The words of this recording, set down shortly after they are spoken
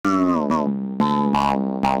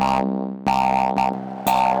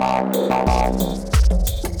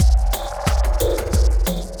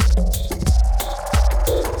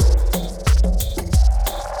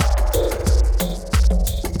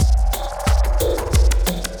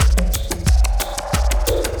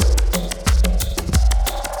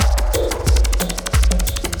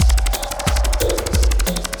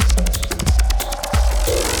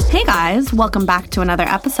guys, welcome back to another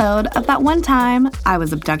episode of That One Time I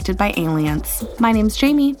Was Abducted by Aliens. My name's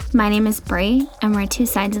Jamie. My name is Bree, and we're two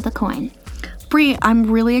sides of the coin. Bree,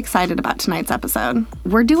 I'm really excited about tonight's episode.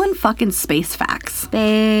 We're doing fucking space facts.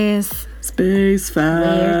 Space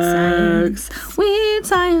facts. Weird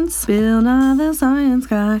science. Build on the science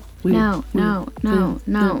guy. No.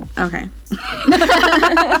 Okay.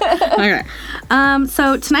 Okay.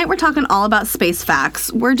 So tonight we're talking all about space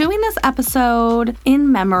facts. We're doing this episode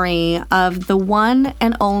in memory of the one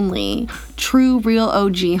and only true real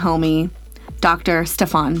OG homie, Dr.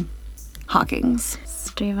 Stephen Hawking.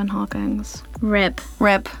 Stephen Hawking. Rip.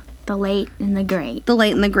 The late and the great.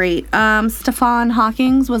 Stephen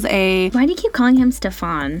Hawking was a... Why do you keep calling him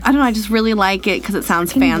Stefan? I don't know, I just really like it because it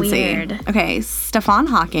sounds fancy. Weird. Okay, Stephen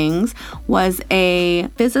Hawking was a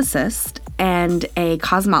physicist and a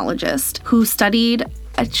cosmologist who studied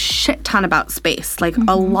a shit ton about space. Like,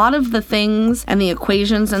 a lot of the things and the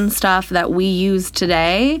equations and stuff that we use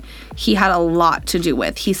today, he had a lot to do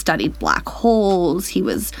with. He studied black holes. He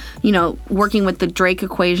was, working with the Drake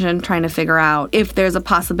equation, trying to figure out if there's a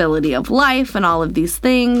possibility of life and all of these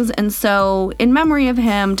things. And so, in memory of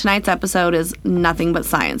him, tonight's episode is nothing but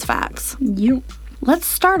science facts. You. Let's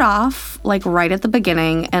start off, right at the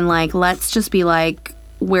beginning, and, let's just be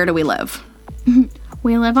where do we live?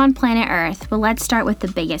 We live on planet Earth, but let's start with the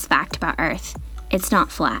biggest fact about Earth. It's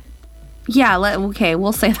not flat. Yeah,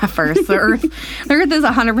 we'll say that first. The Earth is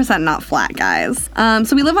 100% not flat, guys.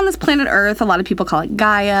 So we live on this planet Earth. A lot of people call it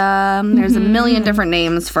Gaia. There's a million different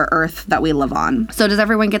names for Earth that we live on. So does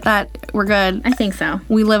everyone get that? We're good? I think so.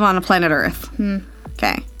 We live on a planet Earth.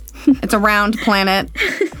 Okay. It's a round planet.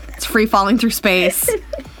 It's free falling through space.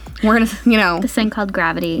 We're gonna, This thing called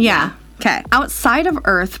gravity. Yeah. Okay. Outside of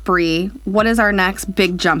Earth, Bree, what is our next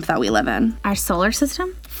big jump that we live in? Our solar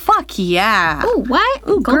system? Fuck yeah. Ooh, what?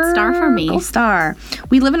 Ooh, Gold star for me. Gold star.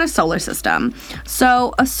 We live in a solar system.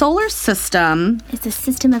 So a solar system... It's a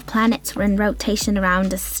system of planets in rotation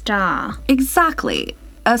around a star. Exactly.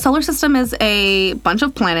 A solar system is a bunch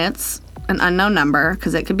of planets, an unknown number,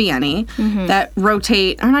 because it could be any, that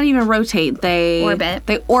rotate, or not even rotate, they... Orbit.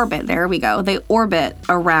 They orbit, there we go. They orbit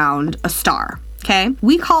around a star. Okay?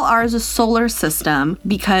 We call ours a solar system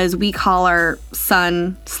because we call our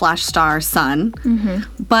sun/star sun.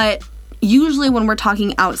 But usually when we're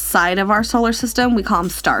talking outside of our solar system, we call them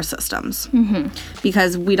star systems.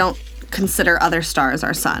 Because we don't consider other stars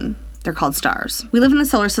our sun. They're called stars. We live in a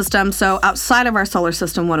solar system, so outside of our solar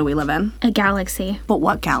system, what do we live in? A galaxy. But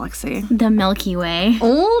what galaxy? The Milky Way.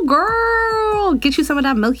 Oh, girl! Get you some of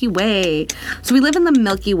that Milky Way. So we live in the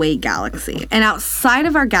Milky Way galaxy. And outside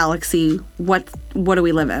of our galaxy, what do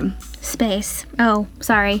we live in? Space. Oh,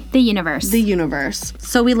 sorry. The universe. The universe.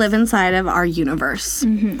 So we live inside of our universe.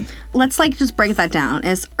 Let's just break that down.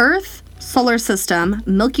 It's Earth, solar system,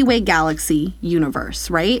 Milky Way galaxy, universe,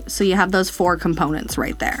 right? So you have those four components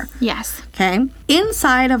right there. Yes. Okay?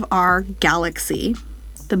 Inside of our galaxy,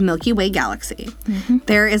 the Milky Way galaxy,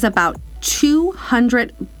 there is about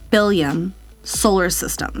 200 billion solar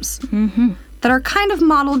systems that are kind of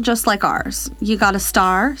modeled just like ours. You got a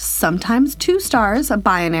star, sometimes two stars, a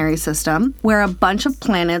binary system, where a bunch of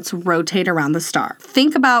planets rotate around the star.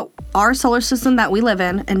 Think about our solar system that we live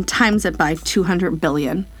in and times it by 200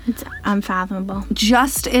 billion. It's unfathomable.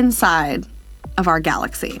 Just inside of our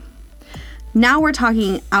galaxy. Now we're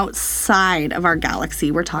talking outside of our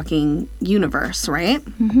galaxy. We're talking universe, right?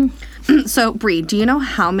 So, Bree, do you know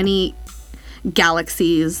how many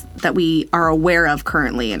galaxies that we are aware of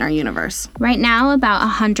currently in our universe? Right now, about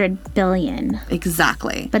 100 billion.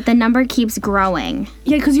 Exactly. But the number keeps growing.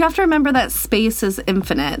 Yeah, because you have to remember that space is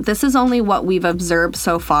infinite. This is only what we've observed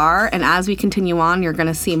so far, and as we continue on, you're going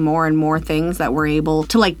to see more and more things that we're able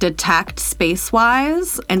to detect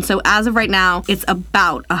space-wise. And so as of right now, it's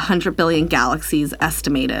about 100 billion galaxies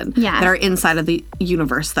estimated that are inside of the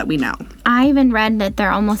universe that we know. I even read that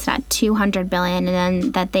they're almost at 200 billion, and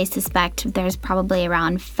then that they suspect there's probably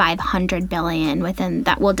around 500 billion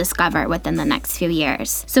that we'll discover within the next few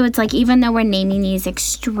years. So it's even though we're naming these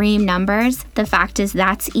extreme numbers, the fact is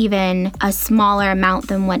that's even a smaller amount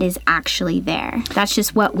than what is actually there. That's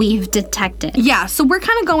just what we've detected. Yeah, so we're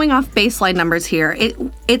kind of going off baseline numbers here.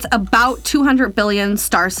 It's about 200 billion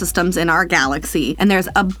star systems in our galaxy, and there's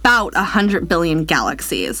about 100 billion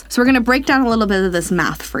galaxies. So we're going to break down a little bit of this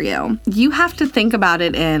math for you. You have to think about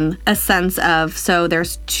it in a sense of, so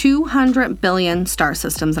there's 200 billion star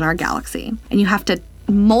systems in our galaxy, and you have to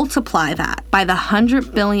multiply that by the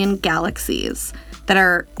 100 billion galaxies that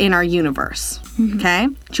are in our universe. Okay?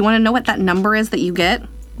 Do you want to know what that number is that you get?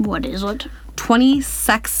 What is it? 20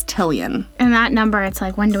 sextillion. And that number, it's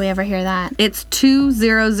like, when do we ever hear that? It's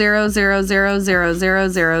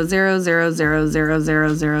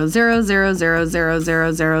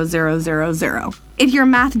 200,000,000,000,000,000,000,000,000,000,000,000. If you're a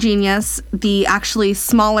math genius, the actually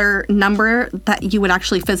smaller number that you would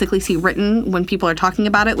actually physically see written when people are talking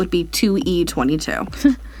about it would be 2E22.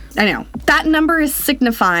 I know. That number is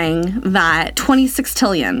signifying that 20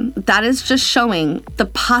 sextillion, that is just showing the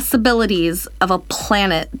possibilities of a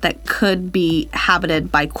planet that could be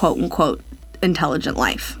habited by quote-unquote intelligent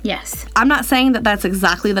life. Yes. I'm not saying that that's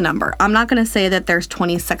exactly the number. I'm not going to say that there's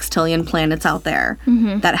 20 sextillion planets out there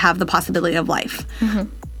that have the possibility of life.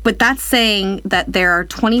 But that's saying that there are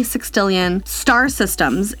 20 sextillion star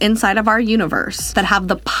systems inside of our universe that have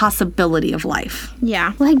the possibility of life.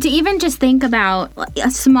 Yeah. Like, to even just think about a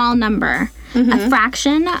small number, a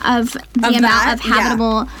fraction of the amount of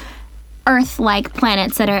habitable Earth-like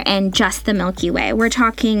planets that are in just the Milky Way. We're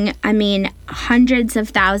talking, I mean, hundreds of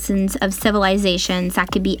thousands of civilizations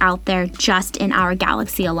that could be out there just in our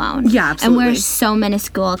galaxy alone. Yeah, absolutely. And we're so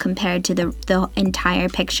minuscule compared to the entire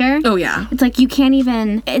picture. Oh, yeah. It's like you can't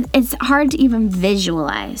even, it's hard to even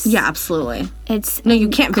visualize. Yeah, absolutely. It's No, you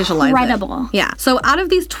can't visualize it. incredible. Yeah. So out of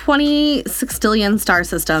these 20 sextillion star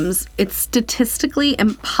systems, it's statistically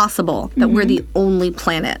impossible that we're the only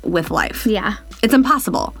planet with life. Yeah. It's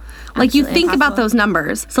impossible. Like, you Absolutely think about impossible. those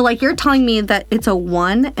numbers. So, like, you're telling me that it's a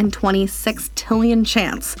 1 in 26 tillion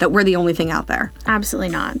chance that we're the only thing out there. Absolutely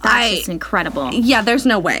not. That's just incredible. Yeah, there's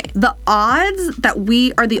no way. The odds that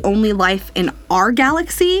we are the only life in our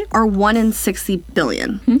galaxy are 1 in 60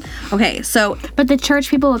 billion. Okay, so But the church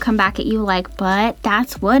people will come back at you like, but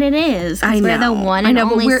that's what it is. 'Cause I we're the know. one I and know,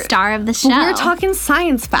 but only we're- star of the show. But we're talking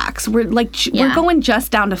science facts. We're like, we're Yeah. going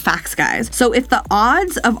just down to facts, guys. So if the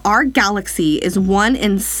odds of our galaxy is 1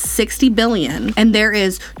 in 60 billion, and there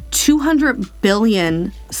is 200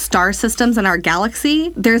 billion star systems in our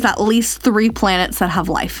galaxy, there's at least 3 planets that have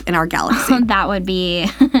life in our galaxy. That would be,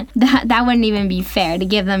 that wouldn't even be fair to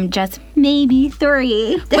give them just maybe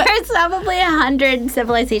 3. There's probably 100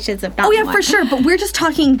 civilizations, if not Oh, yeah, more. for sure. But we're just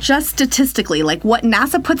talking just statistically. Like, what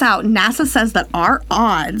NASA puts out, NASA says that our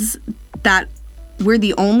odds that we're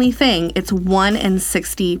the only thing, it's 1 in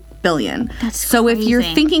 60 billion. That's so if you're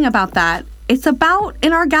crazy. thinking about that, it's about,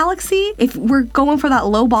 in our galaxy, if we're going for that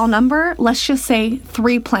low ball number, let's just say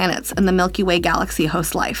 3 planets in the Milky Way galaxy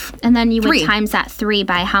host life. And then you would 3. times that 3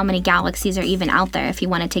 by how many galaxies are even out there if you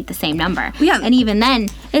want to take the same number. Yeah. And even then,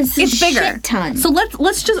 it's It's bigger. Shit ton. So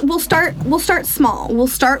we'll start small. We'll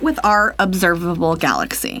start with our observable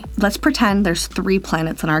galaxy. Let's pretend there's 3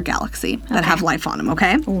 planets in our galaxy that have life on them,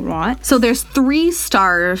 okay? All right. So there's 3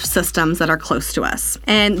 star systems that are close to us,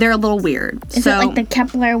 and they're a little weird. Is it like the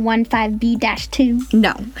Kepler 15b-2?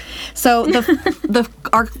 No. So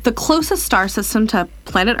the closest star system to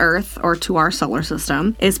planet Earth or to our solar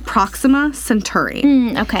system is Proxima Centauri.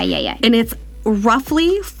 Okay, yeah. And it's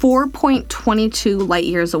roughly 4.22 light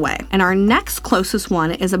years away. And our next closest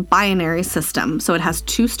one is a binary system. So it has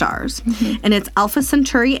 2 stars. And it's Alpha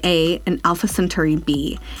Centauri A and Alpha Centauri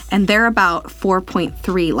B. And they're about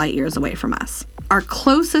 4.3 light years away from us. Our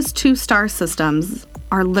closest 2 star systems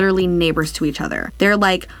are literally neighbors to each other. They're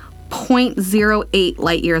like 0.08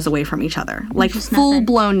 light years away from each other, like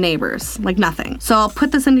full-blown neighbors, like nothing. So I'll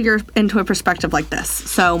put this into a perspective like this.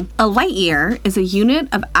 So a light year is a unit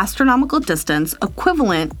of astronomical distance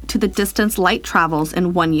equivalent to the distance light travels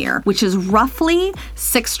in 1 year, which is roughly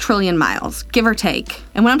 6 trillion miles, give or take.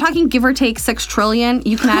 And when I'm talking give or take 6 trillion,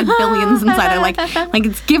 you can add billions inside there. Like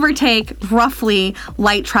it's give or take roughly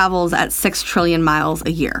light travels at 6 trillion miles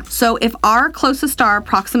a year. So if our closest star,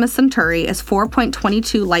 Proxima Centauri, is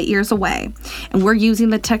 4.22 light years away, and we're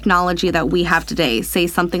using the technology that we have today, say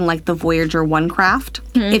something like the Voyager 1 craft,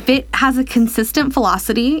 if it has a consistent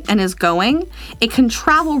velocity and is going, it can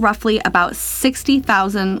travel roughly about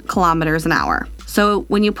 60,000 kilometers an hour. So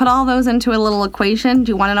when you put all those into a little equation,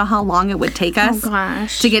 do you want to know how long it would take us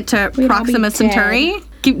gosh. to get to We'd all be Proxima dead. Centauri?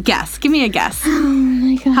 Give me a guess. Oh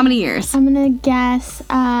my god. How many years? I'm gonna guess,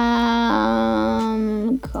 God,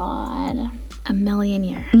 1,000,000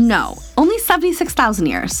 years. No, only 76,000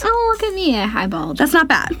 years. Oh, look at me, eyeballed. That's not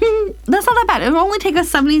bad. That's not that bad. It would only take us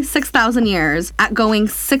 76,000 years at going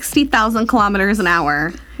 60,000 kilometers an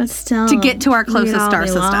hour But still, to get to our closest we'd all star be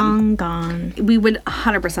system. long gone. We would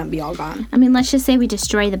 100% be all gone. I mean, let's just say we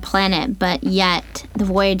destroy the planet, but yet the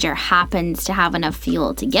Voyager happens to have enough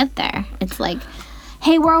fuel to get there. It's like,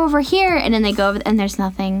 hey, we're over here, and then they go over and there's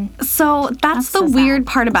nothing. So that's the so sad. weird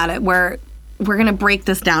part about it, where we're going to break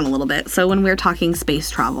this down a little bit. So when we're talking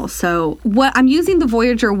space travel, so what I'm using the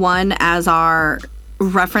Voyager 1 as our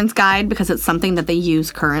reference guide because it's something that they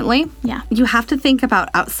use currently. Yeah. You have to think about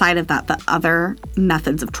outside of that, the other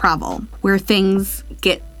methods of travel where things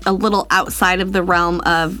get a little outside of the realm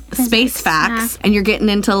of space facts, and you're getting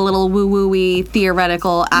into a little woo-woo-y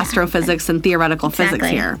theoretical astrophysics and theoretical physics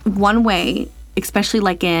here. One way, especially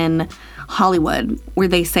like in Hollywood, where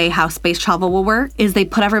they say how space travel will work, is they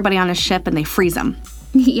put everybody on a ship and they freeze them.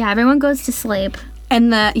 Yeah, everyone goes to sleep.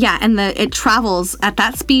 And it travels at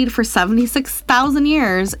that speed for 76,000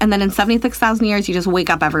 years, and then in 76,000 years, you just wake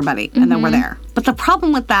up everybody, and then we're there. But the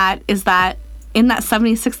problem with that is that in that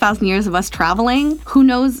 76,000 years of us traveling, who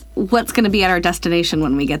knows what's going to be at our destination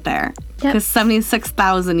when we get there? Because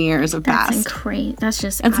 76,000 years have passed. That's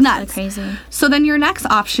just it's nuts. Crazy. So then your next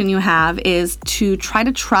option you have is to try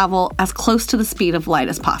to travel as close to the speed of light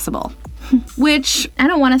as possible. Which I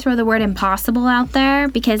don't want to throw the word impossible out there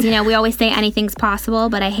because, we always say anything's possible,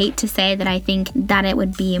 but I hate to say that I think that it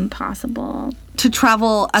would be impossible. To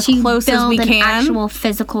travel as close as we can. Build an actual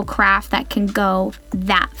physical craft that can go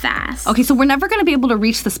that fast. Okay, so we're never going to be able to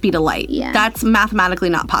reach the speed of light. Yeah. That's mathematically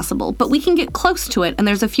not possible. But we can get close to it, and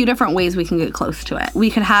there's a few different ways we can get close to it. We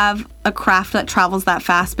could have a craft that travels that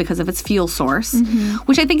fast because of its fuel source,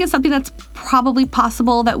 which I think is something that's probably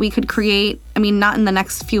possible that we could create. I mean, not in the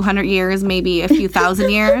next few hundred years, maybe a few thousand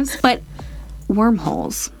years, but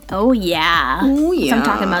wormholes. Oh, yeah. Oh, yeah. So I'm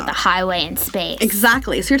talking about the highway in space.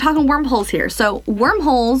 Exactly. So you're talking wormholes here. So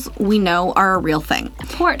wormholes, we know, are a real thing.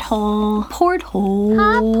 Porthole. Porthole.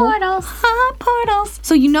 Portals. Portals.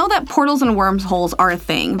 So you know that portals and wormholes are a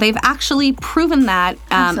thing. They've actually proven that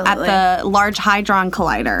at the Large Hadron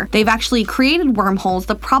Collider. They've actually created wormholes.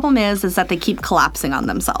 The problem is that they keep collapsing on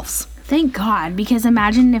themselves. Thank God, because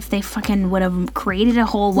imagine if they fucking would have created a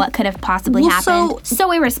hole, what could have possibly happened?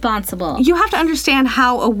 So irresponsible. You have to understand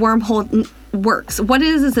how a wormhole works. What it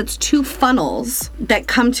is it's two funnels that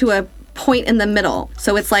come to a point in the middle.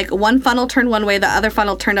 So it's like one funnel turned one way, the other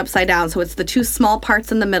funnel turned upside down. So it's the two small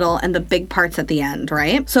parts in the middle and the big parts at the end,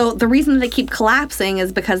 right? So the reason they keep collapsing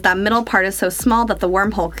is because that middle part is so small that the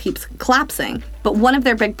wormhole keeps collapsing. But one of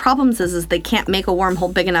their big problems is they can't make a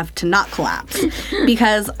wormhole big enough to not collapse.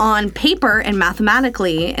 Because on paper and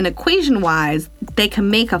mathematically and equation-wise, they can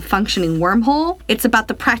make a functioning wormhole. It's about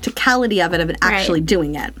the practicality of it, of actually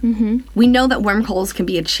doing it. We know that wormholes can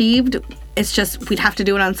be achieved. It's just we'd have to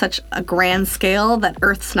do it on such a grand scale that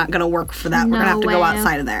Earth's not going to work for that. We're going to have to go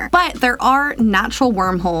outside of there. But there are natural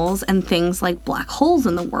wormholes and things like black holes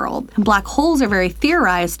in the world. And black holes are very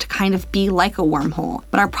theorized to kind of be like a wormhole.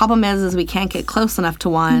 But our problem is we can't get close enough to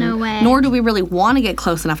one. No way. Nor do we really want to get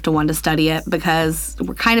close enough to one to study it because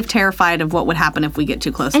we're kind of terrified of what would happen if we get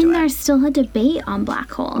too close to it. And there's still a debate on black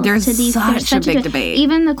holes. There's such a big debate.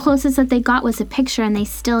 Even the closest that they got was a picture, and they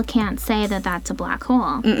still can't say that that's a black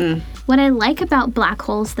hole. What I like about black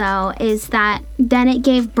holes, though, is that then it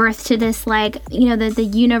gave birth to this, that the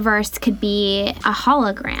universe could be a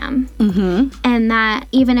hologram. And that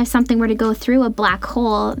even if something were to go through a black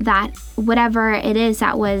hole, that whatever it is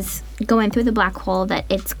that was going through the black hole, that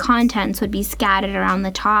its contents would be scattered around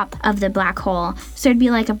the top of the black hole. So it'd be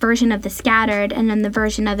like a version of the scattered and then the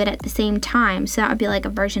version of it at the same time. So that would be like a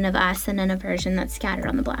version of us and then a version that's scattered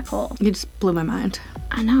on the black hole. You just blew my mind.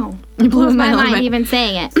 I know. You blew my mind even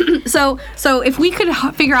saying it. So if we could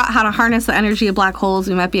figure out how to harness the energy of black holes,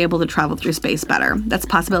 we might be able to travel through space better. That's a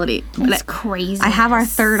possibility. It's crazy. I have our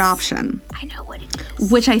third option. I know what it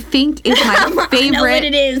is. Which I think is my favorite, I know what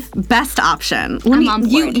it is. Best option. I'm on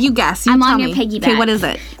board. You guess. I'm tell on me. your piggyback. Okay, what is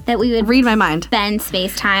it? That we would read my mind. Bend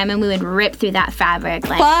space-time and we would rip through that fabric.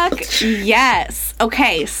 Fuck yes.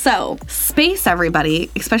 Okay, so space, everybody,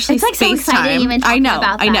 especially it's like space so exciting time. even talking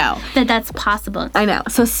about that. I know. That's possible. I know.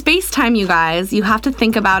 So space-time, you guys, you have to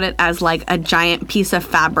think about it as like a giant piece of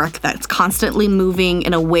fabric that's constantly moving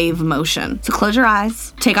in a wave motion. So close your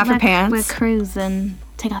eyes, take off your pants. We're cruising.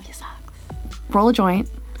 Take off your socks. Roll a joint.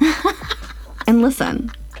 And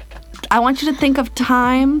listen. I want you to think of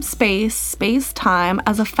time, space, time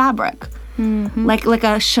as a fabric. Like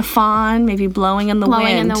a chiffon, maybe blowing in the wind.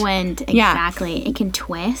 Blowing in the wind, exactly. Yeah. It can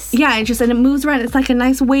twist. Yeah, and it moves around. It's like a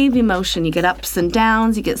nice wavy motion. You get ups and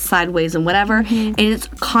downs, you get sideways and whatever. And it's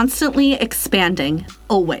constantly expanding,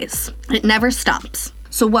 always. It never stops.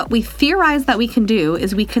 So what we theorize that we can do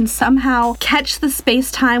is we can somehow catch the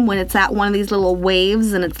space-time when it's at one of these little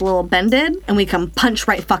waves and it's a little bended, and we can punch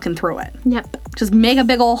right fucking through it. Yep. Just make a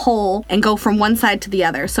big old hole and go from one side to the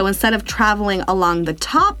other. So instead of traveling along the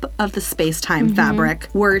top of the space-time fabric,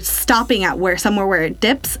 we're stopping at somewhere where it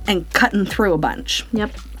dips and cutting through a bunch.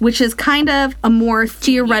 Yep. Which is kind of a more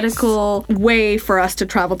theoretical way for us to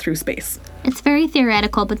travel through space. It's very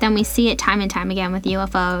theoretical, but then we see it time and time again with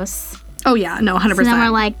UFOs. Oh, yeah. No, 100%. So then we're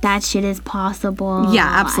like, that shit is possible. Yeah,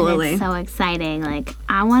 absolutely. And it's so exciting. Like,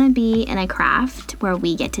 I want to be in a craft where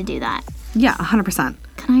we get to do that. Yeah, 100%.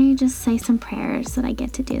 Can I just say some prayers that I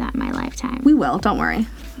get to do that in my lifetime? We will. Don't worry.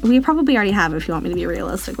 We probably already have if you want me to be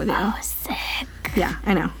realistic with you. Oh, sick. Yeah,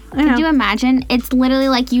 I know. Could you imagine? It's literally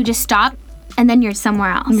like you just stop and then you're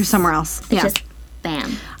somewhere else. You're somewhere else. It's just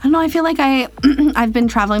bam. I don't know. I feel like I've been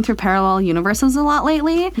traveling through parallel universes a lot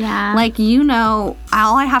lately. Yeah. Like, all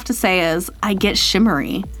I have to say is I get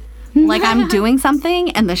shimmery. Like, I'm doing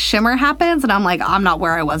something and the shimmer happens and I'm like, I'm not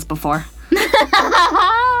where I was before.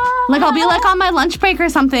 Like, I'll be like on my lunch break or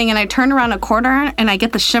something and I turn around a corner and I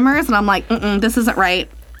get the shimmers and I'm like, this isn't right.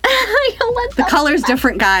 The color's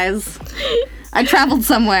different, guys. I traveled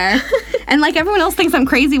somewhere. And like everyone else thinks I'm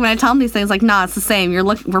crazy when I tell them these things. Like, nah, it's the same.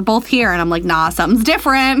 We're both here. And I'm like, nah, something's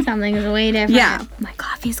different. Something's way different. Yeah. My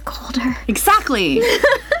coffee's colder. Exactly.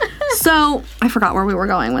 So I forgot where we were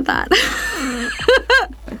going with that.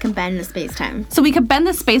 We can bend the space-time. So we could bend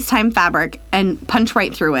the space-time fabric and punch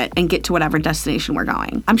right through it and get to whatever destination we're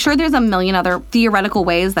going. I'm sure there's a million other theoretical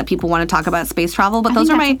ways that people want to talk about space travel, but those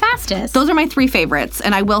are my fastest. Those are my 3 favorites,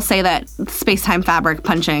 and I will say that space-time fabric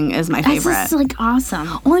punching is my favorite. That's just, like,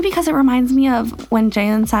 awesome. Only because it reminds me of when Jay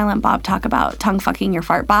and Silent Bob talk about tongue fucking your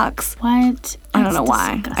fart box. What? I don't know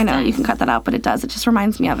why. I know you can cut that out, but it does. It just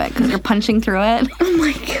reminds me of it because you're punching through it. Oh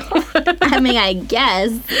my god. I mean, I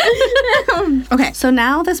guess. Okay, so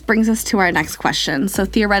now this brings us to our next question. So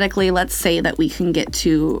theoretically, let's say that we can get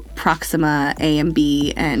to Proxima A and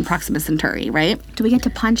B and Proxima Centauri, right? Do we get to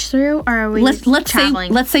punch through, or are we Let's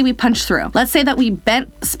traveling? Let's say we punch through. Let's say that we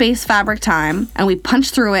bent space fabric time and we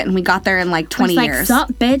punched through it and we got there in like 20 years. Sup,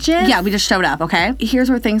 bitches? Yeah, we just showed up, okay? Here's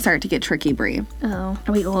where things start to get tricky, Brie. Oh,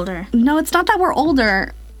 are we older? No, it's not that we're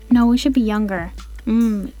older. No, we should be younger.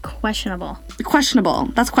 Questionable. Questionable.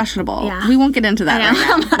 That's questionable. Yeah. We won't get into that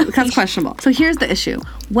right now. That's questionable. So here's the issue.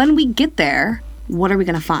 When we get there, what are we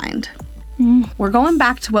going to find? We're going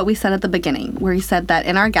back to what we said at the beginning, where you said that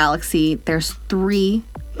in our galaxy, there's 3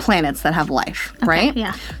 planets that have life, right?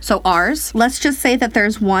 Yeah. So ours, let's just say that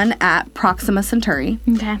there's one at Proxima Centauri,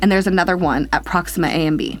 Okay. and there's another one at Proxima A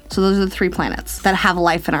and B. So those are the 3 planets that have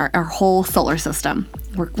life in our whole solar system.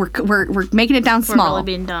 We're making it down small. We're really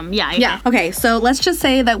being dumb. Yeah. Yeah. Okay, so let's just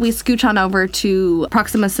say that we scooch on over to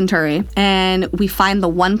Proxima Centauri and we find the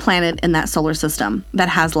one planet in that solar system that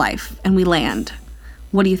has life and we land.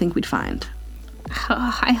 What do you think we'd find?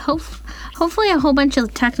 I hopefully a whole bunch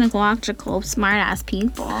of technological smart-ass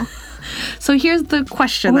people. So here's the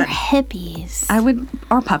question. Or hippies.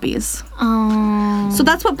 Or puppies. Oh. So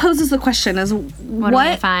that's what poses the question is What do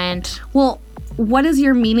we find? Well, what is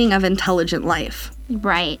your meaning of intelligent life?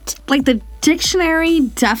 Right. Like the dictionary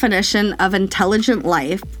definition of intelligent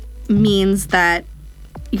life means that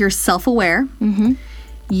you're self-aware,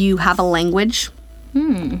 you have a language,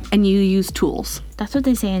 and you use tools. That's what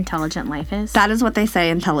they say intelligent life is? That is what they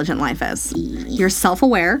say intelligent life is. You're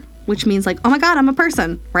self-aware, which means like, oh my God, I'm a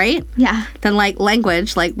person, right? Yeah. Then like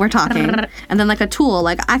language, like we're talking. And then like a tool,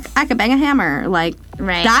 like I could bang a hammer. Like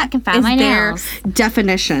Right. that I can file is my their nails.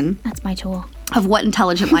 definition That's my tool. of what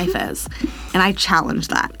intelligent life is. And I challenge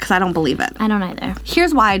that because I don't believe it. I don't either.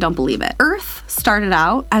 Here's why I don't believe it. Earth started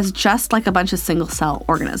out as just like a bunch of single-cell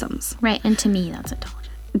organisms. Right. And to me, that's intelligent.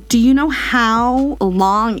 Do you know how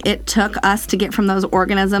long it took us to get from those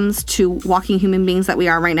organisms to walking human beings that we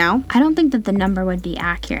are right now? I don't think that the number would be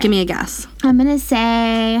accurate. Give me a guess. I'm going to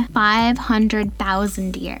say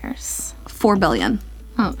 500,000 years. 4 billion.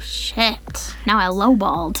 Oh, shit. Now I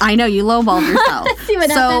lowballed. I know, you lowballed yourself. See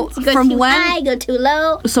what happens? Go from too high, go too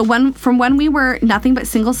low. So from when we were nothing but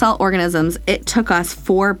single-cell organisms, it took us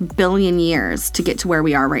 4 billion years to get to where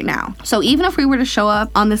we are right now. So even if we were to show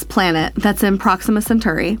up on this planet that's in Proxima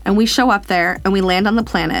Centauri, and we show up there and we land on the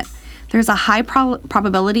planet, there's a high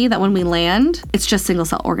probability that when we land, it's just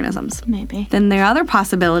single-cell organisms. Maybe. Then the other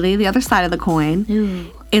possibility, the other side of the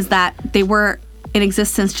coin, is that they were in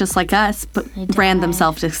existence just like us, but ran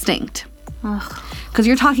themselves extinct. Because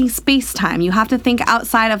you're talking space-time. You have to think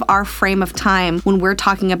outside of our frame of time when we're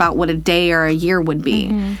talking about what a day or a year would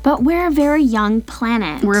be. But we're a very young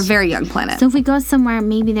planet. We're a very young planet. So if we go somewhere,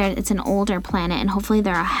 maybe it's an older planet, and hopefully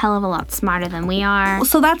they're a hell of a lot smarter than we are.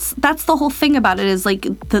 So that's the whole thing about it is like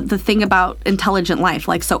the thing about intelligent life.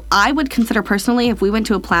 Like, so I would consider personally if we went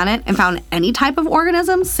to a planet and found any type of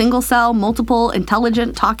organism, single cell, multiple,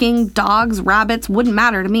 intelligent, talking, dogs, rabbits, wouldn't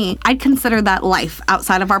matter to me. I'd consider that life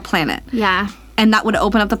outside of our planet. Yeah. And that would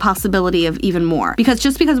open up the possibility of even more. Because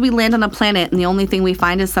just because we land on a planet and the only thing we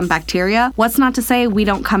find is some bacteria, what's not to say we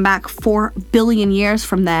don't come back 4 billion years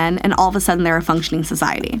from then and all of a sudden they're a functioning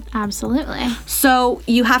society. Absolutely. So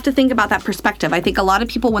you have to think about that perspective. I think a lot of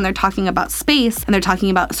people, when they're talking about space and they're talking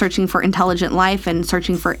about searching for intelligent life and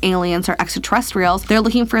searching for aliens or extraterrestrials, they're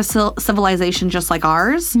looking for a civilization just like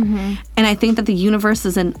ours. And I think that the universe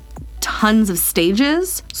is in tons of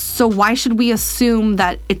stages. So why should we assume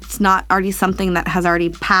that it's not already something that has already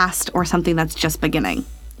passed or something that's just beginning?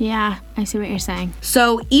 Yeah, I see what you're saying.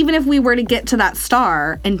 So even if we were to get to that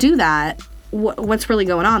star and do that, what's really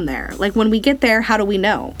going on there? Like, when we get there, how do we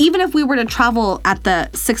know? Even if we were to travel at the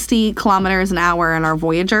 60 kilometers an hour in our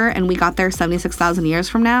Voyager and we got there 76,000 years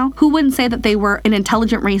from now, who wouldn't say that they were an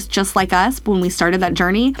intelligent race just like us when we started that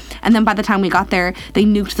journey? And then by the time we got there, they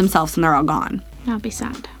nuked themselves and they're all gone. That'd be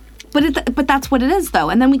sad. But that's what it is, though.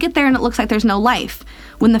 And then we get there and it looks like there's no life,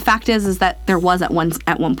 when the fact is that there was at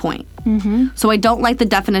one point. So I don't like the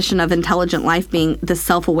definition of intelligent life being this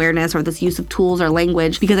self-awareness or this use of tools or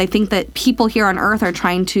language, because I think that people here on Earth are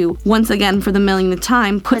trying to, once again, for the millionth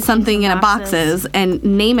time, put something in boxes and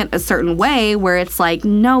name it a certain way where it's like,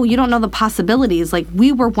 no, you don't know the possibilities. Like,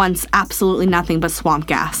 we were once absolutely nothing but swamp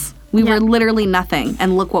gas. We were literally nothing,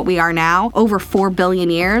 and look what we are now, over 4 billion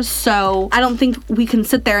years. So I don't think we can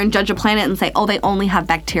sit there and judge a planet and say, oh, they only have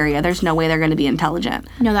bacteria. There's no way they're going to be intelligent.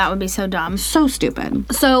 No, that would be so dumb. So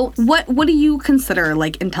stupid. So what do you consider,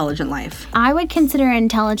 like, intelligent life? I would consider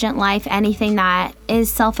intelligent life anything that is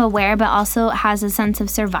self-aware but also has a sense of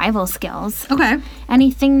survival skills. Okay.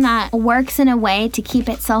 Anything that works in a way to keep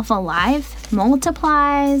itself alive,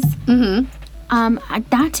 multiplies.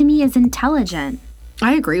 That to me is intelligent.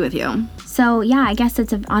 I agree with you. So, yeah, I guess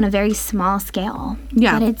it's on a very small scale.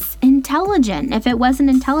 Yeah. But it's intelligent. If it wasn't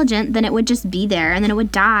intelligent, then it would just be there, and then it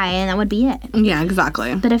would die, and that would be it. Yeah,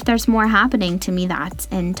 exactly. But if there's more happening, to me, that's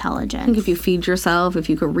I intelligent. think if you feed yourself, if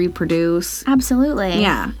you could reproduce. Absolutely.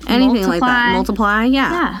 Yeah, anything like that. Multiply,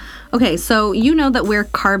 Yeah. Okay, so you know that we're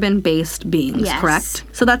carbon-based beings, Yes. correct?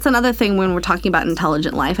 So that's another thing when we're talking about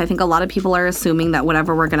intelligent life. I think a lot of people are assuming that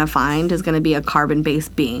whatever we're going to find is going to be a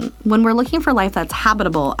carbon-based being. When we're looking for life that's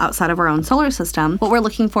habitable outside of our own solar system, what we're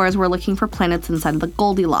looking for is we're looking for planets inside of the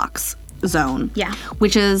Goldilocks zone. Yeah.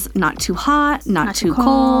 Which is not too hot, not too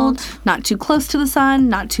cold, not too close to the sun,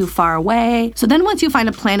 not too far away. So then once you find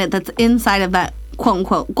a planet that's inside of that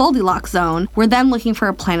quote-unquote Goldilocks zone, we're then looking for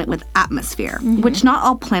a planet with atmosphere, which not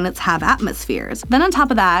all planets have atmospheres. Then on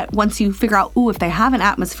top of that, once you figure out, if they have an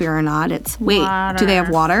atmosphere or not, it's, wait, do they have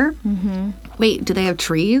water? Wait, do they have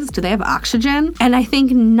trees? Do they have oxygen? And I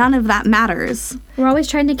think none of that matters. We're always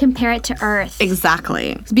trying to compare it to Earth.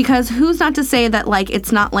 Exactly. Because who's not to say that, like,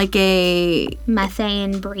 it's not like a...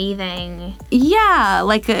 Methane breathing. Yeah,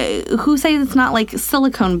 like, who says it's not, like,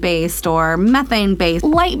 silicone-based or methane-based,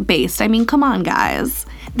 light-based? I mean, come on, guys.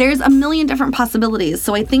 There's a million different possibilities.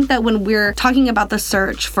 So I think that when we're talking about the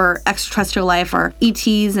search for extraterrestrial life or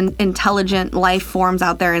ETs and intelligent life forms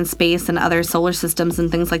out there in space and other solar systems and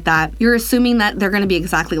things like that, you're assuming that they're going to be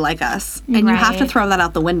exactly like us. And you have to throw that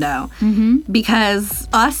out the window. Because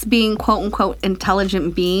us being quote-unquote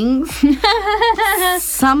intelligent beings,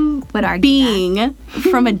 some being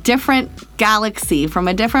from a different galaxy, from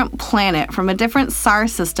a different planet, from a different star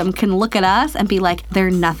system can look at us and be like, they're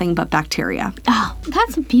nothing but bacteria. Oh,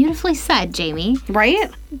 that's beautifully said, Jamie. Right?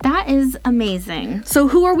 That is amazing. So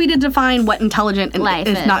who are we to define what intelligent Life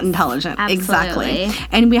is not intelligent? Absolutely. Exactly.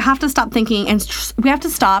 And we have to stop thinking, and we have to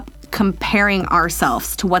stop comparing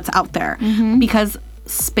ourselves to what's out there. Because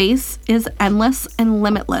space is endless and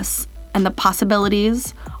limitless, and the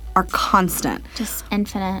possibilities are constant. Just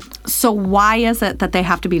infinite. So why is it that they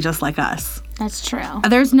have to be just like us? That's true.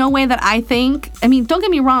 There's no way that I mean, don't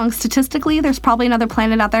get me wrong, statistically, there's probably another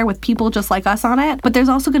planet out there with people just like us on it, but there's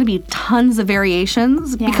also going to be tons of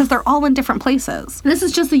variations because they're all in different places. This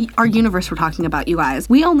is just our universe we're talking about, you guys.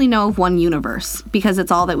 We only know of one universe because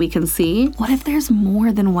it's all that we can see. What if there's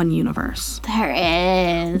more than one universe? There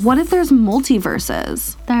is. What if there's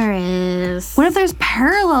multiverses? There is. What if there's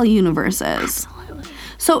parallel universes? Absolutely.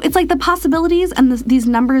 So it's like the possibilities and these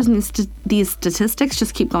numbers and these statistics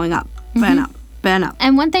just keep going up and up.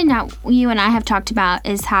 And one thing that you and I have talked about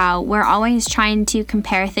is how we're always trying to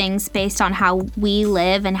compare things based on how we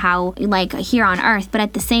live and how, like, here on Earth. But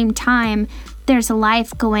at the same time, there's a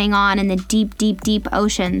life going on in the deep, deep, deep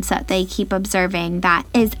oceans that they keep observing that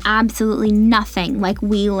is absolutely nothing like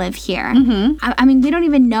we live here. I mean, we don't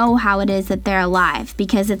even know how it is that they're alive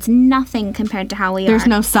because it's nothing compared to how we are. There's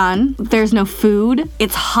no sun. There's no food.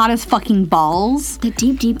 It's hot as fucking balls. The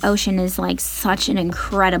deep, deep ocean is like such an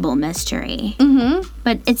incredible mystery.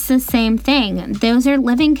 But it's the same thing. Those are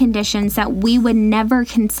living conditions that we would never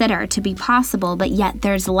consider to be possible, but yet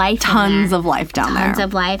there's life Tons of life down there. Tons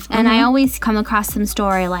of life. And I always come across some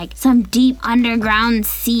story like some deep underground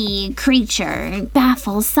sea creature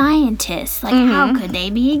baffles scientists. Like, how could they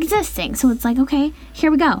be existing? So it's like, okay,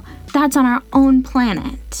 here we go. That's on our own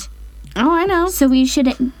planet. Oh, I know. So we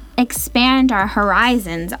should expand our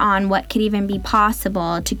horizons on what could even be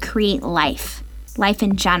possible to create life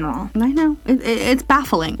in general. I know. It's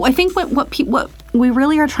baffling. I think what we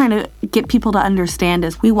really are trying to get people to understand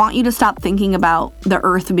is we want you to stop thinking about the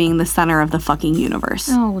Earth being the center of the fucking universe.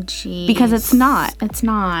 Oh, geez. Because it's not. It's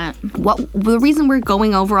not. The reason we're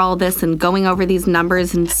going over all this and going over these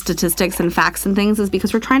numbers and statistics and facts and things is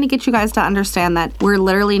because we're trying to get you guys to understand that we're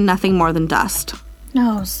literally nothing more than dust.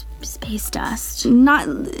 No, space dust. Not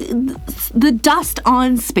the dust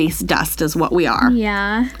on space dust is what we are.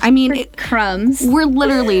 Yeah. I mean, crumbs. We're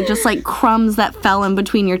literally just like crumbs that fell in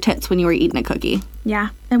between your tits when you were eating a cookie.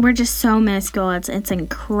 Yeah. And we're just so minuscule. It's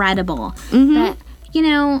incredible. But,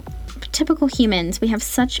 typical humans, we have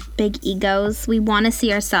such big egos. We want to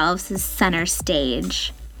see ourselves as center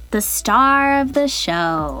stage, the star of the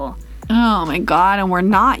show. Oh my God, and we're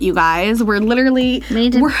not, you guys. We're literally... We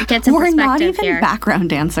need to get some perspective here. We're not even background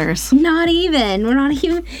dancers. Not even. We're not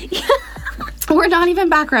even... We're not even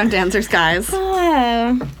background dancers, guys.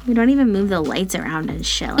 We don't even move the lights around and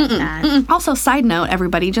shit like that. Also, side note,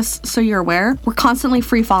 everybody, just so you're aware, we're constantly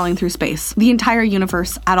free-falling through space. The entire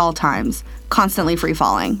universe at all times. Constantly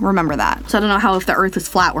free-falling. Remember that. So I don't know how if the Earth is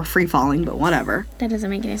flat, we're free-falling, but whatever. That doesn't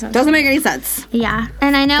make any sense. Doesn't make any sense. Yeah.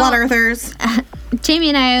 And I know... Flat Earthers. Jamie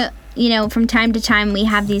and I... from time to time, we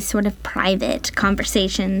have these sort of private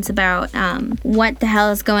conversations about what the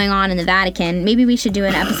hell is going on in the Vatican. Maybe we should do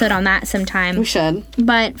an episode on that sometime. We should.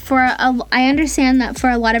 But I understand that for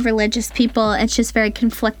a lot of religious people, it's just very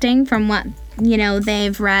conflicting from what,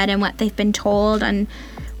 they've read and what they've been told and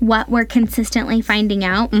what we're consistently finding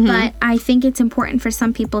out. But I think it's important for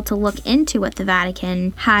some people to look into what the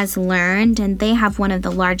Vatican has learned, and they have one of the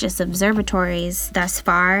largest observatories thus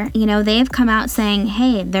far. They've come out saying,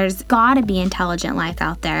 hey, there's gotta be intelligent life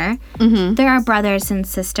out there. There are brothers and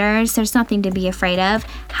sisters. There's nothing to be afraid of.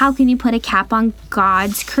 How can you put a cap on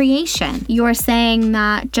God's creation? You're saying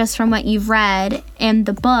that just from what you've read in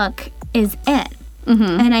the book is it.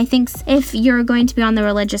 And I think if you're going to be on the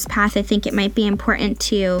religious path, I think it might be important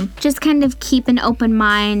to just kind of keep an open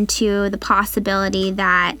mind to the possibility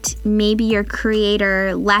that maybe your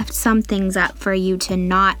creator left some things up for you to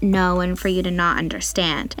not know and for you to not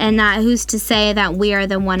understand. And that who's to say that we are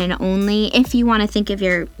the one and only, if you want to think of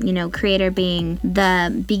your, creator being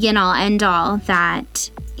the begin all end all,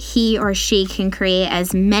 that he or she can create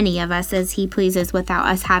as many of us as he pleases without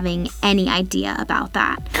us having any idea about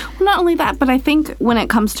that. Not only that, but I think when it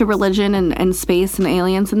comes to religion and space and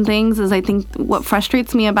aliens and things, is I think what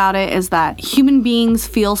frustrates me about it is that human beings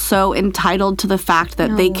feel so entitled to the fact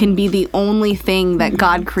that they can be the only thing that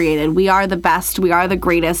God created. We are the best. We are the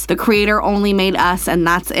greatest. The creator only made us, and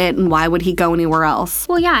that's it. And why would he go anywhere else?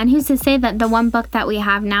 Well, yeah, and who's to say that the one book that we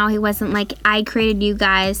have now, he wasn't like, I created you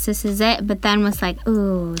guys, this is it, but then was like,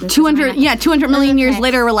 ooh, 200 million years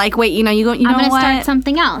later, we're like, wait, I'm gonna start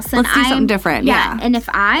something else. Let's do something different. Yeah. And if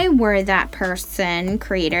I were that person,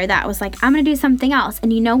 creator, that was like, I'm gonna do something else.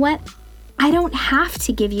 And you know what? I don't have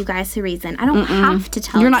to give you guys a reason. I don't have to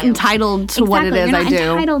tell you. You're not entitled to what it is I do. You're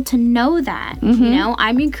not entitled to know that.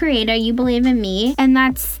 I'm your creator. You believe in me, and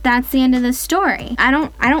that's the end of the story. I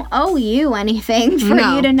don't owe you anything for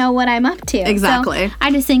you to know what I'm up to. Exactly. So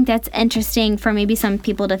I just think that's interesting for maybe some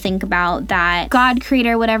people to think about, that God,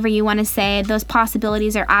 creator, whatever you want to say, those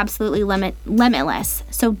possibilities are absolutely limitless.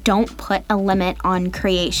 So don't put a limit on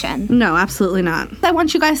creation. No, absolutely not. I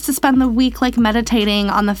want you guys to spend the week meditating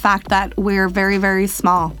on the fact that we're very, very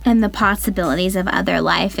small. And the possibilities of other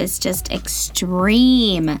life is just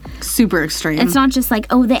extreme. Super extreme. It's not just like,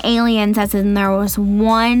 the aliens, as in there was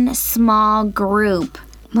one small group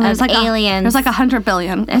of aliens. There's 100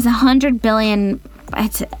 billion. There's 100 billion.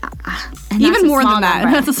 It's even more than that.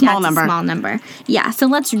 That's a small number. A small number. Yeah, so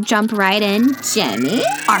let's jump right in, Jenny.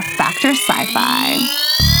 Our Factor Sci-Fi.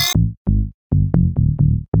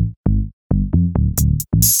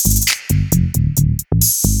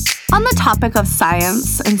 On the topic of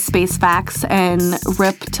science and space facts and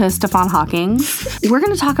rip to Stephen Hawking, we're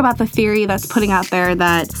going to talk about the theory that's putting out there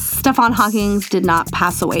that Stephen Hawking did not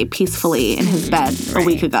pass away peacefully in his bed a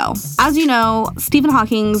week ago. As you know, Stephen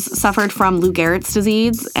Hawking suffered from Lou Gehrig's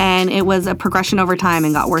disease, and it was a progression over time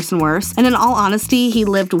and got worse and worse. And in all honesty, he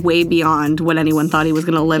lived way beyond what anyone thought he was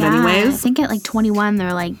going to live anyways. I think at 21,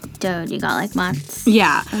 they're like, dude, you got months.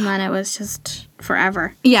 Yeah. And then it was just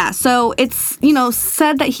forever. Yeah, so it's,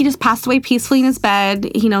 said that he just passed away peacefully in his bed.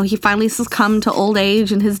 He finally succumbed to old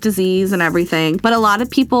age and his disease and everything. But a lot of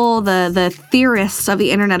people, the theorists of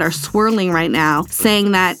the internet are swirling right now,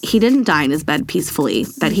 saying that he didn't die in his bed peacefully,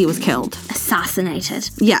 that he was killed. Assassinated.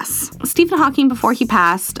 Yes. Stephen Hawking, before he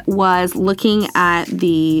passed, was looking at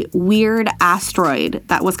the weird asteroid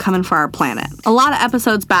that was coming for our planet. A lot of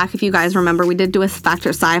episodes back, if you guys remember, we did do a Factor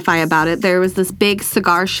Sci-Fi about it. There was this big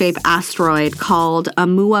cigar-shaped asteroid called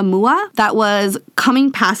Oumuamua that was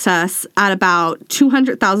coming past us at about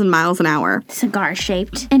 200,000 miles an hour.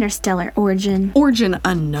 Cigar-shaped. Interstellar origin. Origin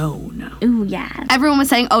unknown. Ooh, yeah. Everyone was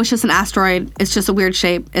saying, it's just an asteroid. It's just a weird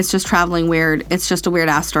shape. It's just traveling weird. It's just a weird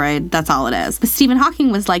asteroid. That's all it is. But Stephen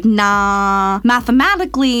Hawking was like, nah,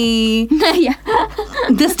 mathematically, Yeah.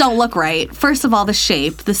 this don't look right. First of all, the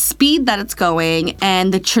shape, the speed that it's going,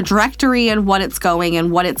 and the trajectory and what it's going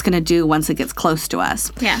and what it's going to do once it gets close to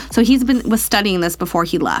us. Yeah. So was studying this before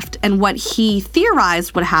he left, and what he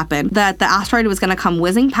theorized would happen, that the asteroid was going to come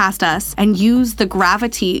whizzing past us and use the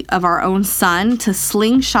gravity of our own sun to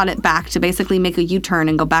slingshot it back to basically make a U-turn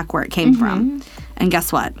and go back where it came from. And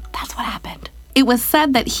guess what? That's what happened. It was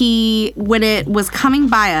said that when it was coming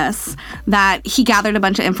by us, that he gathered a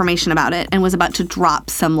bunch of information about it and was about to drop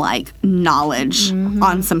some, knowledge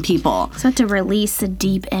on some people. So to release the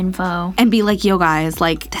deep info. And be like, yo, guys,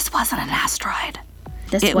 this wasn't an asteroid.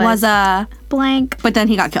 It was a blank. But then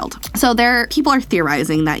he got killed. So people are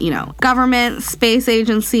theorizing that, government, space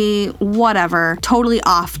agency, whatever, totally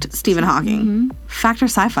offed Stephen Hawking. Factor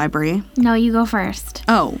Sci-Fi, Brie. No, you go first.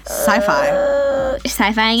 Oh, sci-fi.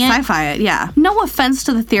 Sci-fiing it? Sci-fi it, yeah. No offense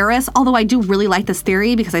to the theorists, although I do really like this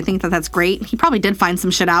theory because I think that that's great. He probably did find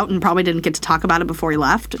some shit out and probably didn't get to talk about it before he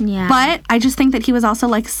left. Yeah. But I just think that he was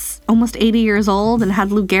also almost 80 years old and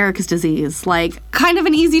had Lou Gehrig's disease. Kind of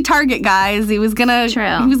an easy target, guys. He was gonna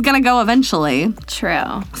go eventually.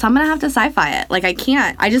 True. So I'm gonna have to sci-fi it. I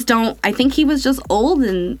can't. I just don't. I think he was just old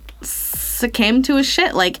and succumbed to his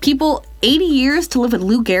shit. 80 years to live with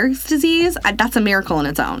Lou Gehrig's disease, that's a miracle in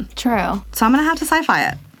its own. True. So I'm gonna have to sci-fi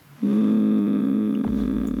it.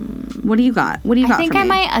 What do you got? What do you got for me? I think I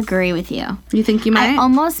might agree with you. You think you might? I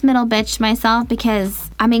almost middle bitched myself because,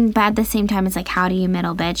 but at the same time, it's how do you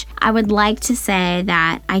middle bitch? I would like to say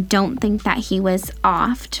that I don't think that he was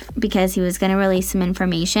offed because he was going to release some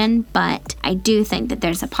information, but I do think that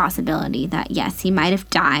there's a possibility that, yes, he might have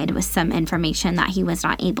died with some information that he was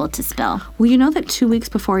not able to spill. Well, you know that 2 weeks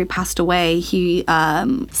before he passed away, he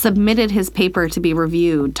submitted his paper to be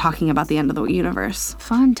reviewed talking about the end of the universe.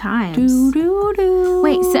 Fun times. Do-do-do.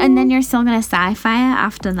 Wait, so and then you're still going to sci-fi it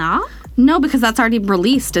after that? No, because that's already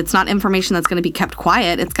released. It's not information that's going to be kept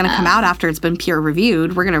quiet. It's going to come out after it's been peer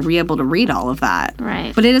reviewed. We're going to be able to read all of that.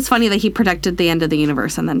 Right. But it is funny that he predicted the end of the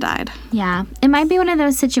universe and then died. Yeah. It might be one of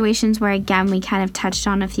those situations where, again, we kind of touched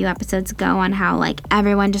on a few episodes ago on how,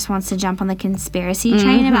 everyone just wants to jump on the conspiracy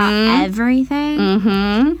train about everything.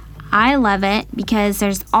 Mm-hmm. I love it because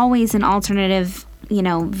there's always an alternative,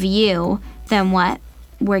 view than what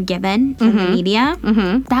we're given in the media.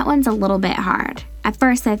 Mm-hmm. That one's a little bit hard. At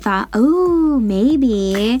first, I thought, oh,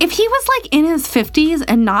 maybe. If he was, in his 50s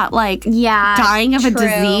and not, dying of a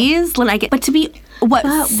disease, then I get... But to be,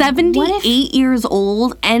 78 years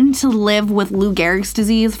old and to live with Lou Gehrig's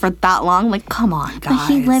disease for that long? Come on, guys. But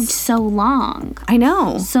he lived so long. I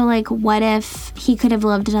know. So, what if he could have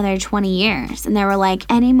lived another 20 years? And they were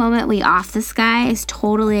any moment we off this guy is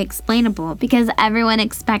totally explainable because everyone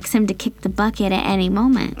expects him to kick the bucket at any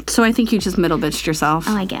moment. So I think you just middle bitched yourself.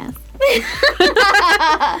 Oh, I guess.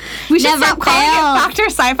 We should never stop calling it Factor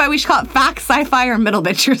Sci-Fi. We should call it Fact Sci-Fi or Middle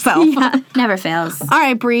Bitch Yourself. Yeah, never fails. All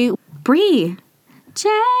right, Brie.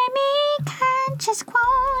 Jamie Conscious Quote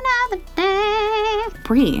of the Day.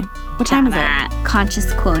 Brie, what time is it?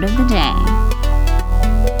 Conscious Quote of the Day.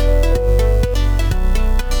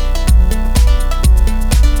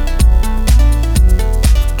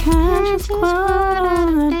 Conscious Quote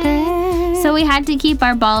of the Day. So we had to keep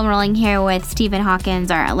our ball rolling here with Stephen Hawkins,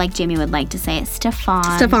 or like Jamie would like to say it,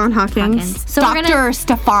 Stefan Hawking. So Dr.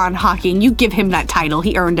 Stefan Hawking. You give him that title.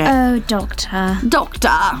 He earned it. Oh, doctor.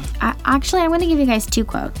 Actually, I'm going to give you guys two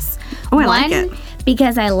quotes. Oh, I like it.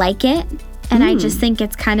 Because I like it, and I just think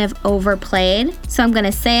it's kind of overplayed. So I'm going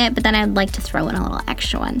to say it, but then I'd like to throw in a little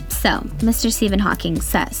extra one. So, Mr. Stephen Hawking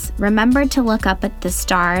says, remember to look up at the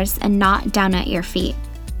stars and not down at your feet.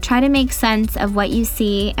 Try to make sense of what you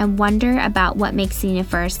see and wonder about what makes the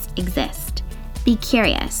universe exist. Be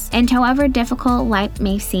curious, and however difficult life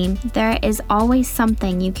may seem, there is always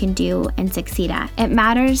something you can do and succeed at. It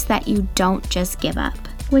matters that you don't just give up.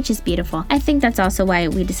 which is beautiful. I think that's also why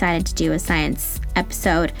we decided to do a science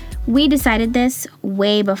episode. We decided this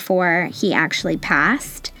way before he actually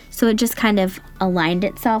passed, so it just kind of aligned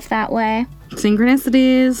itself that way.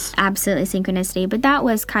 Synchronicities. Absolutely synchronicity, but that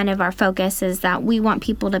was kind of our focus, is that we want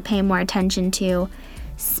people to pay more attention to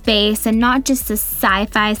space and not just the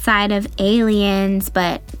sci-fi side of aliens,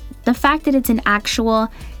 but the fact that it's an actual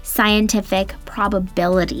scientific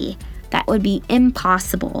probability that would be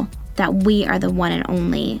impossible that we are the one and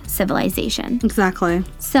only civilization. Exactly.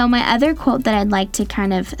 So my other quote that I'd like to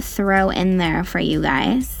kind of throw in there for you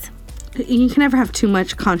guys. You can never have too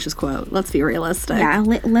much conscious quote. Let's be realistic. Yeah,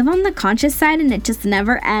 live on the conscious side and it just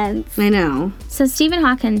never ends. I know. So Stephen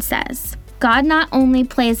Hawking says, God not only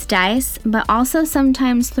plays dice, but also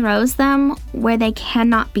sometimes throws them where they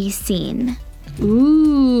cannot be seen.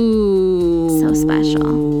 Ooh. So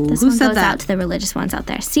special. This Who one said goes that? out to the religious ones out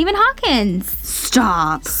there. Stephen Hawking.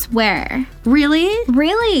 Stop. Swear. Really?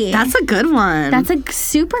 Really? That's a good one. That's a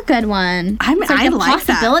super good one. I the like that.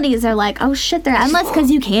 possibilities are like, oh shit, they're endless because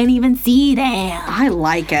you can't even see them. I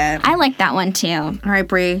like it. I like that one too. All right,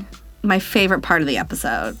 Brie. My favorite part of the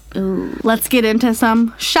episode. Ooh. Let's get into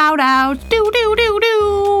some shout outs. Do do do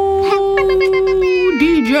do.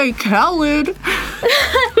 DJ Khaled. You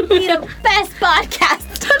the best podcast.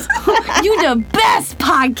 You the best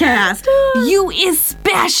podcast. You is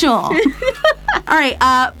special. All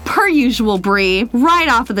right, per usual, Brie, right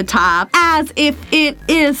off of the top, as if it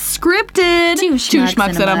is scripted. Two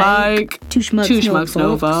schmucks and a mic. Two schmucks,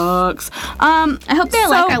 no fucks. I hope they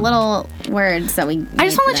like our little words that we I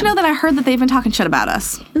just want to let you know that I heard that they've been talking shit about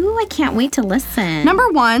us. Ooh, I can't wait to listen. Number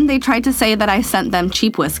one, they tried to say that I sent them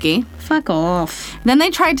cheap whiskey. Fuck off. Then they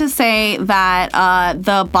tried to say that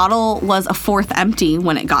the bottle was a fourth empty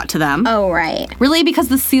when it got to them. Oh, right. Really, because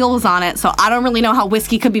the seal was on it, so I don't really know how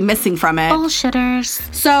whiskey could be missing from it.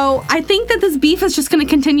 Bullshitters. So I think that this beef is just going to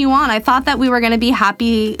continue on. I thought that we were going to be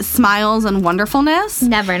happy smiles and wonderfulness.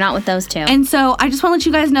 Never, not with those two. And so I just want to let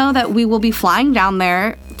you guys know that we will be flying down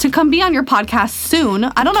there to come be on your podcast soon.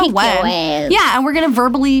 I don't know Kick when. your ass. Yeah, and we're going to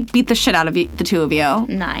verbally beat the shit out of you, the two of you.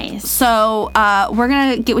 Nice. So we're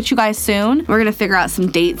going to get with you guys soon. We're going to figure out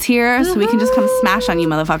some dates here so we can just come smash on you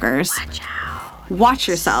motherfuckers. Watch out. Watch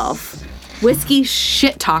yourself. Whiskey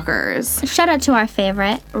shit talkers. Shout out to our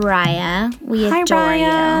favorite, Raya. We Hi, adore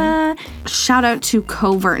Raya. Shout out to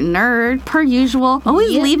Covert Nerd, per usual. Always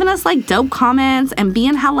leaving us like dope comments and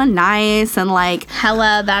being hella nice and like.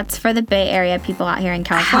 Hella, that's for the Bay Area people out here in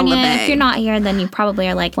California. Hella Bay. If you're not here, then you probably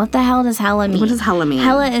are like, what the hell does hella mean? What does hella mean?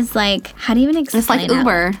 Hella is like, how do you even explain It's like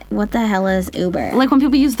Uber. it? What the hell is Uber? Like when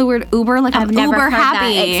people use the word Uber, like I've I'm never Uber heard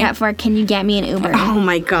happy. that except for, can you get me an Uber? Oh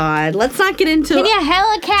my God. Let's not get into Can you hail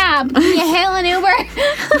a cab? Can you hail an Uber?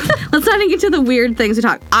 Let's not get to the weird things we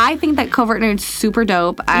talk. I think that Covert Nerd's super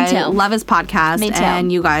dope. I too. love his podcast. Me too.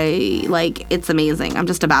 And you guys, like, it's amazing. I'm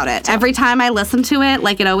just about it. Every time I listen to it,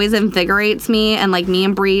 like, it always invigorates me. And, like, me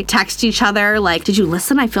and Brie text each other, like, did you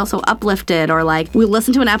listen? I feel so uplifted. Or, like, we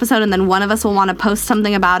listen to an episode and then one of us will want to post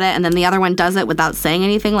something about it and then the other one does it without saying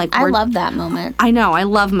anything. Like, I love that moment. I know. I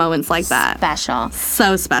love moments like that. Special.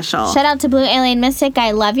 So special. Shout out to Blue Alien Mystic.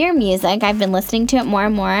 I love your music. I've been listening to it more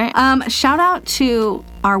and more. Shout out to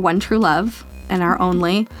our one true love and our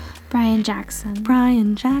only Brian Jackson.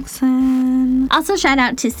 Brian Jackson. Also, shout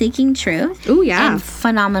out to Seeking Truth. Ooh, yeah. And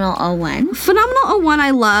Phenomenal 01. Phenomenal 01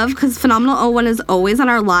 I love because Phenomenal 01 is always on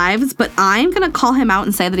our lives, but I'm going to call him out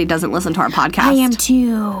and say that he doesn't listen to our podcast. I am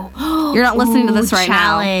too. You're not listening to this right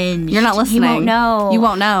challenge. now. You're not listening. You won't know. You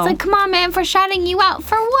won't know. It's like, come on, man, for shouting you out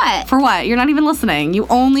for what? For what? You're not even listening. You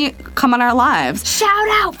only come on our lives. Shout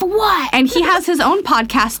out for what? And he has his own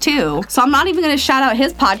podcast too. So I'm not even going to shout out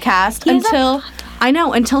his podcast He has a until... I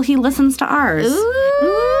know, until he listens to ours.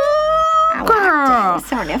 Girl.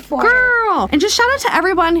 Girl. And just shout out to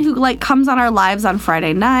everyone who like comes on our lives on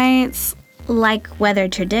Friday nights. Like Weather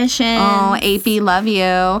Tradition. Oh, AP, love you.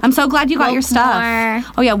 I'm so glad you got your stuff.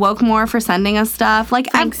 Wokemore. Oh yeah, Wokemore for sending us stuff. Like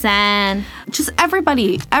Thanks, Ann. just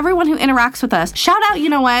everybody, everyone who interacts with us. Shout out, you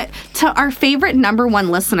know what, to our favorite number one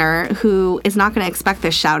listener who is not going to expect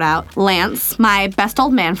this shout out, Lance, my best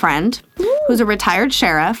old man friend, who's a retired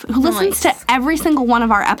sheriff, who listens to every single one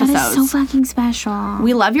of our episodes. That is so fucking special.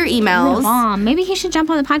 We love your emails. Mom, maybe he should jump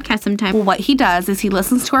on the podcast sometime. What he does is he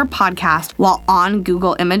listens to our podcast while on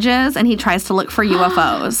Google Images and he tries to look for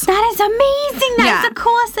UFOs. That is amazing. That Yeah. is the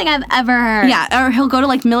coolest thing I've ever heard. Yeah, or he'll go to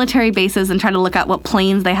like military bases and try to look at what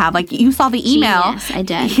planes they have. Like you saw the email. Genius, I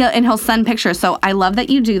did. He'll send pictures. So I love that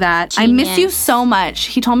you do that. I miss you Genius. so much.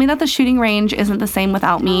 He told me that the shooting range isn't the same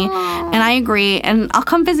without me. And I agree. And I'll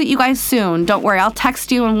come visit you guys soon. Don't worry. I'll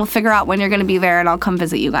text you and we'll figure out when you're going to be there and I'll come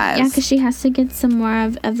visit you guys. Yeah, because she has to get some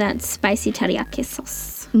more of that spicy teriyaki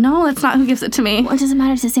sauce. No, that's not who gives it to me. Well, it doesn't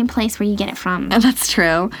matter. It's the same place where you get it from. That's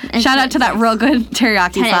true. Shout out to that real good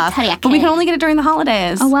teriyaki sauce. Teriyaki. But we can only get it during the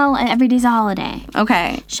holidays. Oh, well, every day's a holiday.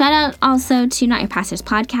 Okay. Shout out also to Not Your Pastor's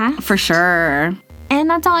podcast. For sure. And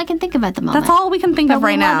that's all I can think of at the moment. That's all we can think of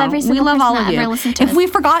right now. We love all of you. If we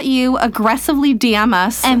forgot you, aggressively DM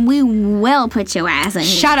us. And we will put your ass in here.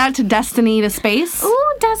 Shout out to Destiny to Space.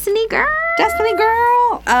 Ooh, Destiny girl. Destiny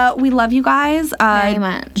girl. We love you guys. Very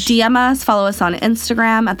much. DM us. Follow us on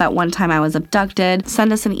Instagram at That One Time I Was Abducted.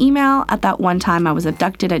 Send us an email at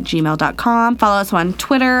thatonetimeIWasAbducted@gmail.com. Follow us on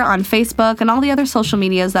Twitter, on Facebook, and all the other social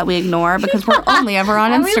medias that we ignore because we're only ever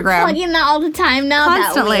on Instagram. We're plugging that all the time now.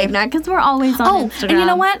 Constantly. Because we're always on Instagram. And you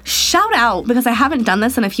know what? Shout out, because I haven't done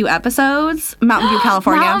this in a few episodes, Mountain View,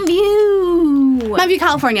 California. Mountain View,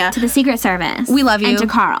 California. To the Secret Service. We love you. And to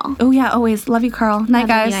Carl. Oh, yeah, always. Love you, Carl. Night,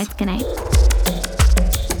 guys. Love you guys. Good night.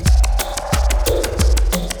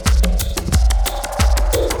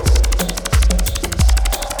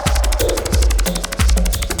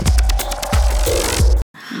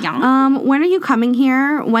 When are you coming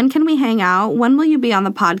here? When can we hang out? When will you be on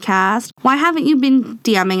the podcast? Why haven't you been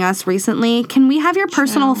DMing us recently? Can we have your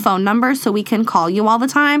personal phone number so we can call you all the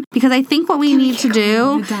time? Because I think what we need to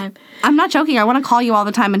do... I'm not joking. I want to call you all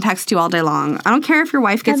the time and text you all day long. I don't care if your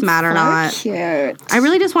wife gets mad or not. Cute. I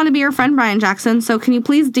really just want to be your friend, Brian Jackson. So can you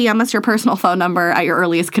please DM us your personal phone number at your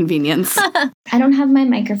earliest convenience? I don't have my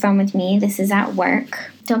microphone with me. This is at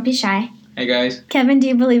work. Don't be shy. Hey, guys. Kevin, do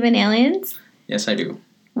you believe in aliens? Yes, I do.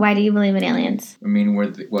 Why do you believe in aliens? I mean,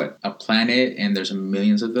 we're a planet, and there's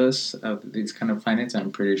millions of us, of these kind of planets. I'm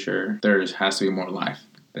pretty sure there has to be more life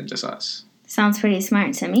than just us. Sounds pretty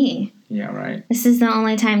smart to me. Yeah, right. This is the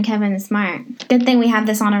only time Kevin's smart. Good thing we have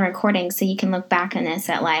this on a recording so you can look back on this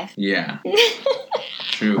at life. Yeah.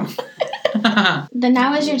 True. Then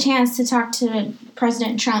now is your chance to talk to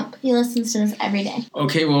President Trump. He listens to this every day.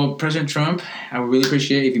 Okay, well, President Trump, I would really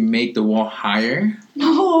appreciate it if you make the wall higher.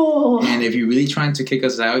 No. And if you're really trying to kick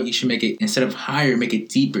us out, you should make it, instead of higher, make it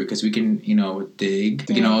deeper because we can, dig.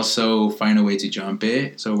 We can also find a way to jump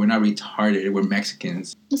it. So we're not retarded. We're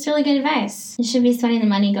Mexicans. That's really good advice. You should be spending the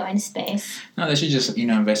money going to space. No, they should just,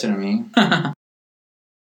 invest it in me.